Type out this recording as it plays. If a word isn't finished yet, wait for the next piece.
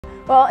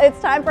Well,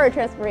 it's time for our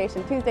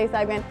Transformation Tuesday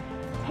segment.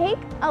 Take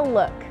a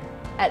look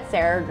at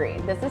Sara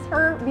Green. This is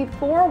her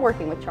before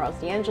working with Charles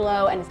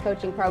D'Angelo and his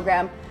coaching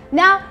program.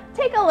 Now,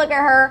 take a look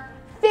at her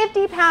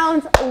 50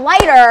 pounds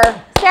lighter.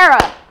 Sara,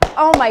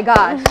 oh my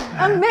gosh,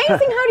 amazing.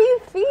 How do you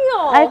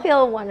feel? I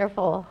feel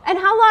wonderful. And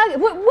how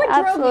long, what drove you?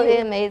 Absolutely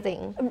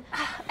amazing.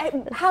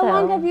 How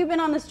long have you been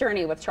on this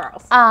journey with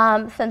Charles?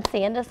 Since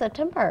the end of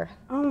September.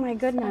 Oh my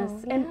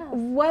goodness. So, and yes.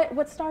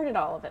 what started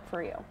all of it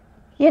for you?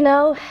 You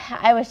know,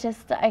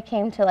 I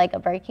came to like a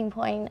breaking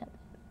point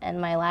in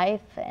my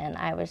life, and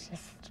I was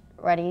just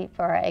ready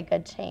for a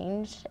good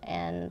change.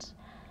 And,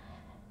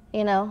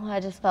 you know, I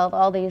just felt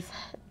all these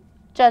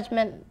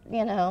judgment,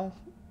 you know,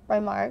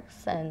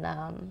 remarks, and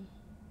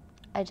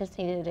I just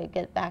needed to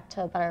get back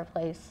to a better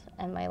place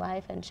in my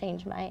life and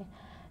change my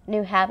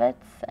new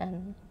habits.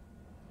 And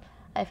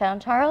I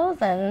found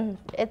Charles, and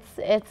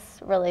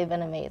it's really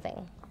been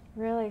amazing.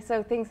 Really?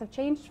 So things have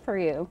changed for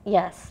you?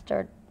 Yes,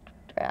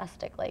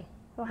 drastically,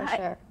 Well, for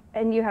sure.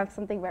 And you have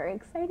something very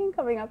exciting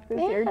coming up this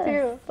year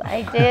too.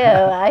 I do.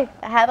 I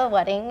have a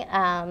wedding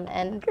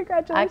in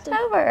Congratulations.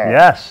 October.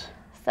 Yes.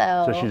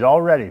 So she's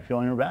all ready,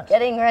 feeling her best.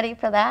 getting ready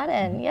for that,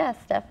 and yes,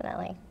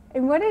 definitely.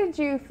 And what did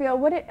you feel?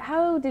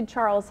 How did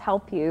Charles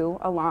help you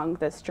along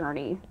this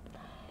journey?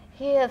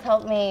 He has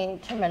helped me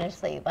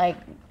tremendously, like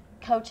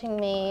coaching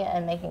me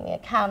and making me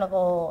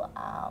accountable,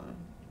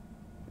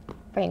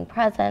 being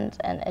present,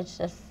 and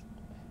it's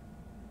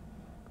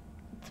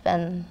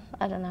been,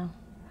 I don't know.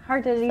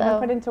 Hard to even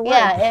put into words.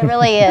 Yeah, it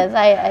really is.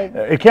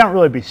 It can't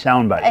really be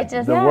soundbited.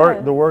 The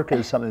Yeah. work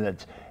is something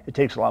it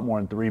takes a lot more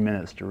than 3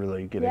 minutes to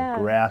really get a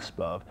grasp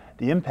of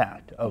the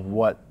impact of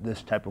what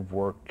this type of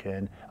work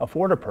can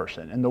afford a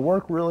person. And the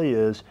work really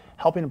is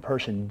helping a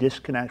person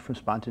disconnect from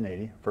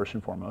spontaneity, first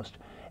and foremost,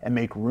 and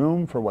make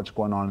room for what's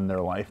going on in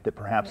their life that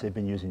perhaps they've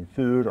been using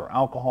food or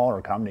alcohol or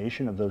a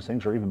combination of those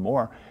things or even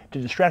more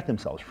to distract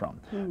themselves from.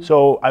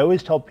 So I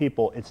always tell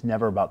people it's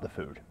never about the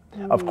food.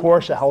 Of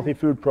course, a healthy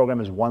food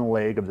program is one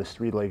leg of this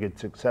three-legged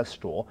success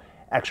stool.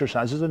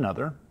 Exercise is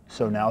another.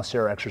 So now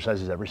Sara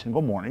exercises every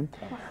single morning.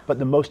 But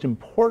the most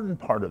important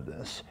part of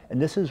this,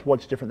 and this is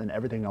what's different than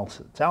everything else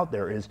that's out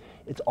there, is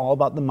it's all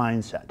about the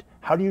mindset.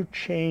 How do you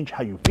change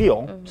how you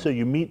feel so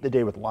you meet the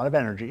day with a lot of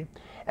energy,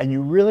 and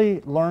you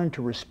really learn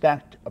to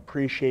respect,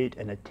 appreciate,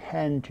 and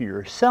attend to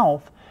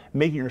yourself,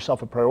 making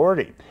yourself a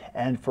priority.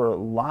 And for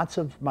lots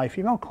of my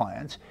female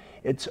clients,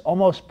 it's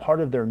almost part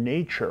of their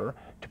nature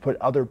to put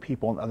other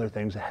people and other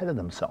things ahead of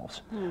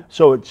themselves.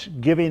 So it's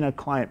giving a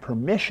client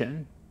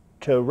permission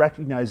to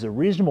recognize the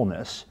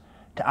reasonableness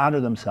to honor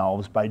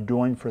themselves by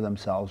doing for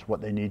themselves what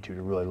they need to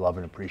really love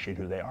and appreciate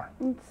who they are.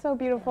 It's so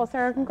beautiful,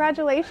 Sara.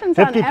 Congratulations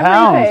 50 on everything.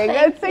 pounds.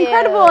 It's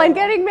incredible. And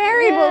getting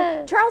married. Well,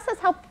 Yes. Charles has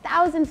helped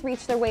thousands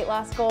reach their weight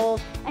loss goals,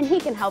 and he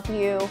can help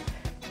you.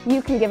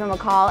 You can give him a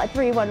call at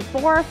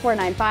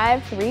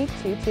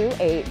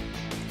 314-495-3228.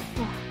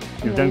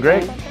 You've done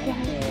great.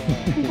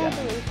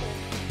 Congratulations.